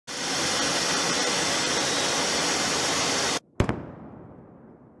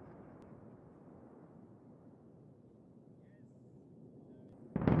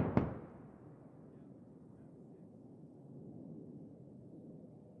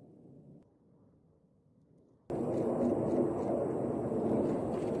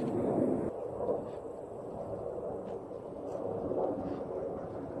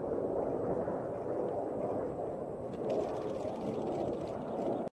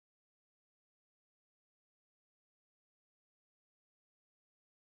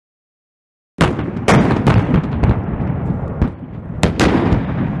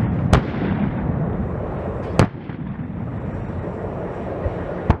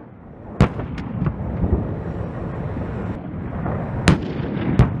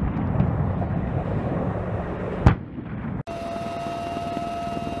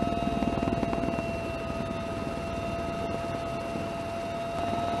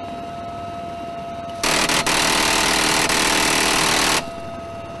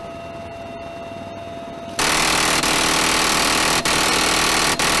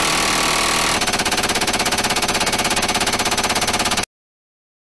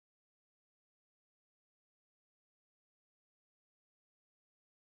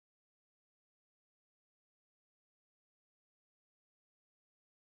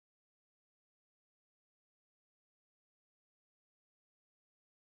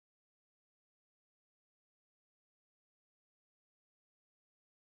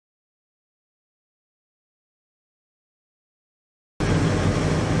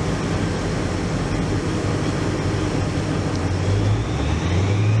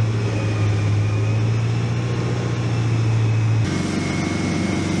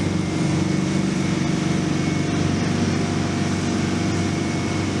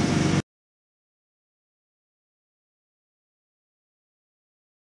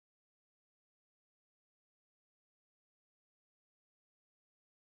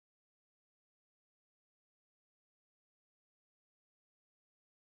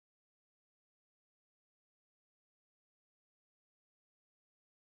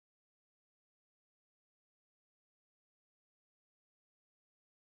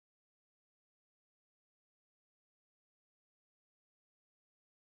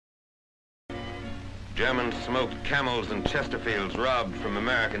German smoked camels and Chesterfields robbed from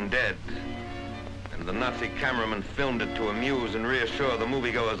American dead. And the Nazi cameraman filmed it to amuse and reassure the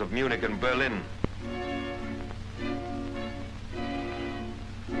moviegoers of Munich and Berlin.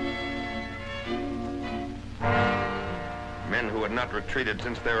 Men who had not retreated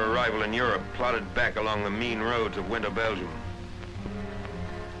since their arrival in Europe plodded back along the mean roads of winter Belgium.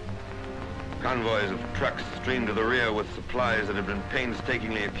 Convoys of trucks streamed to the rear with supplies that had been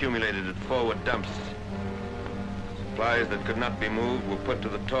painstakingly accumulated at forward dumps. Supplies that could not be moved were put to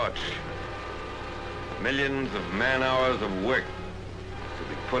the torch. Millions of man-hours of work to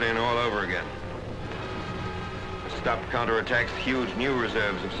be put in all over again. To stop counterattacks, huge new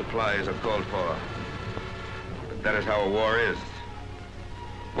reserves of supplies are called for. But that is how a war is.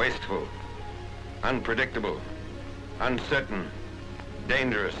 Wasteful, unpredictable, uncertain,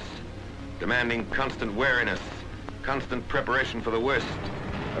 dangerous, demanding constant wariness, constant preparation for the worst,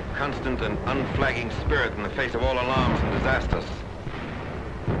 a constant and unflagging spirit in the face of all alarms and disasters.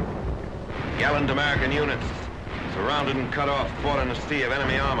 Gallant American units, surrounded and cut off, fought in a sea of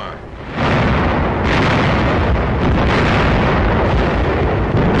enemy armor.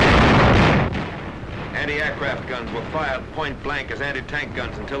 Anti-aircraft guns were fired point blank as anti-tank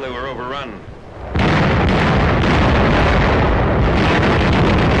guns until they were overrun.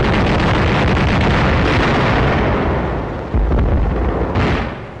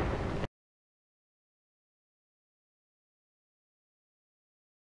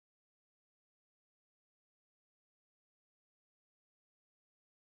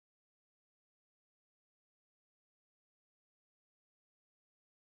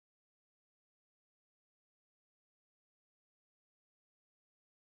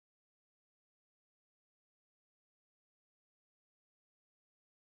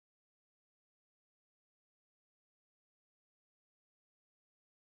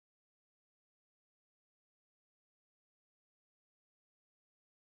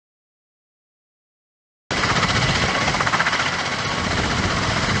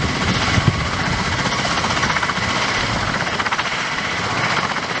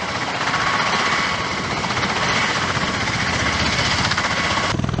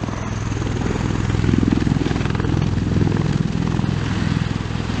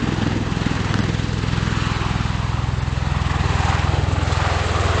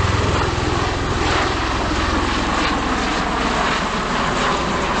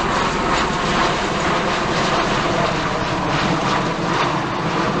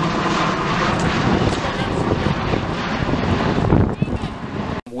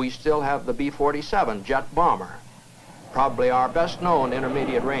 We still have the B-47 jet bomber, probably our best known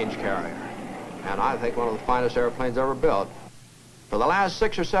intermediate range carrier, and I think one of the finest airplanes ever built. For the last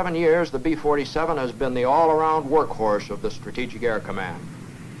 6 or 7 years, the B-47 has been the all-around workhorse of the Strategic Air Command,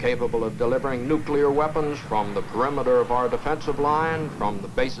 capable of delivering nuclear weapons from the perimeter of our defensive line, from the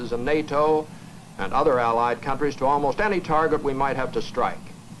bases in NATO and other allied countries to almost any target we might have to strike.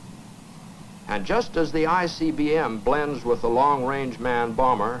 And just as the ICBM blends with the long-range man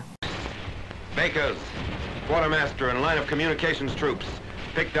bomber, Bakers, quartermaster, and line of communications troops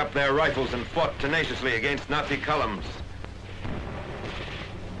picked up their rifles and fought tenaciously against Nazi columns.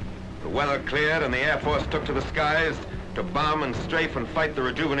 The weather cleared and the Air Force took to the skies to bomb and strafe and fight the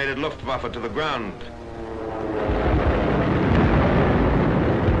rejuvenated Luftwaffe to the ground.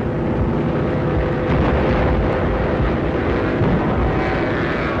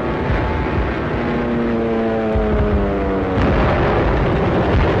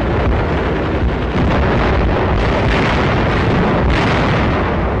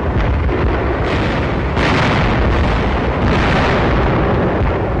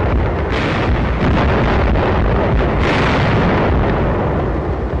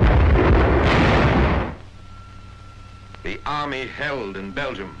 The army held in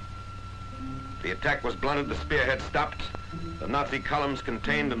Belgium. The attack was blunted, the spearhead stopped, the Nazi columns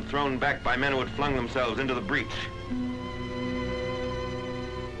contained and thrown back by men who had flung themselves into the breach.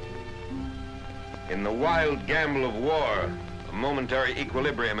 In the wild gamble of war, a momentary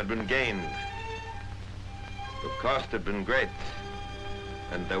equilibrium had been gained. The cost had been great,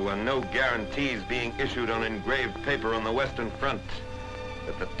 and there were no guarantees being issued on engraved paper on the Western Front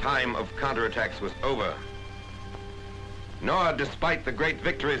that the time of counterattacks was over. Nor, despite the great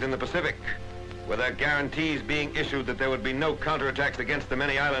victories in the Pacific, were there guarantees being issued that there would be no counterattacks against the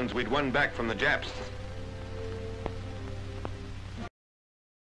many islands we'd won back from the Japs.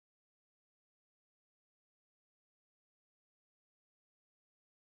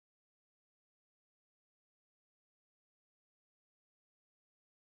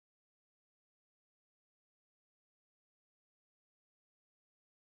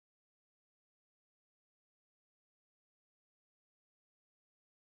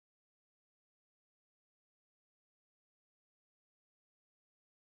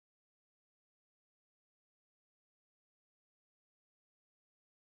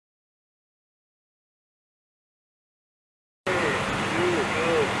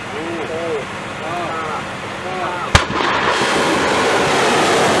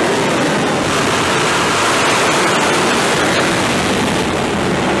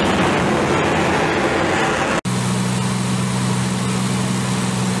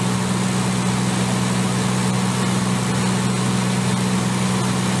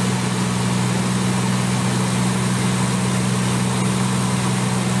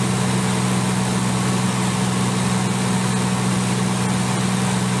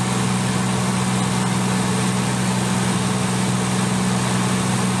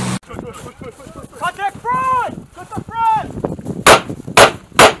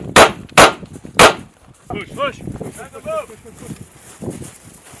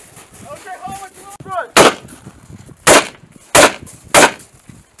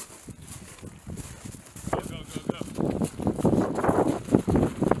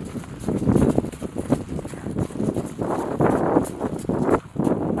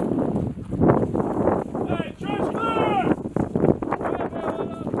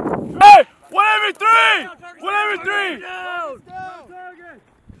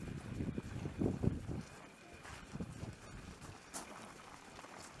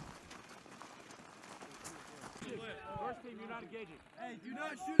 First team, you're not engaging. Hey, do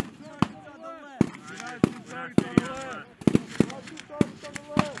not shoot at targets on the left. Do not shoot targets on the left. Do not shoot targets on the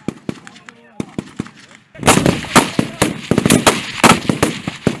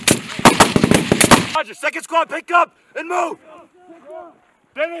left. Roger, second squad, pick up and move.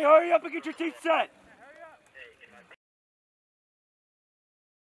 Bentley, hurry up and get your team set.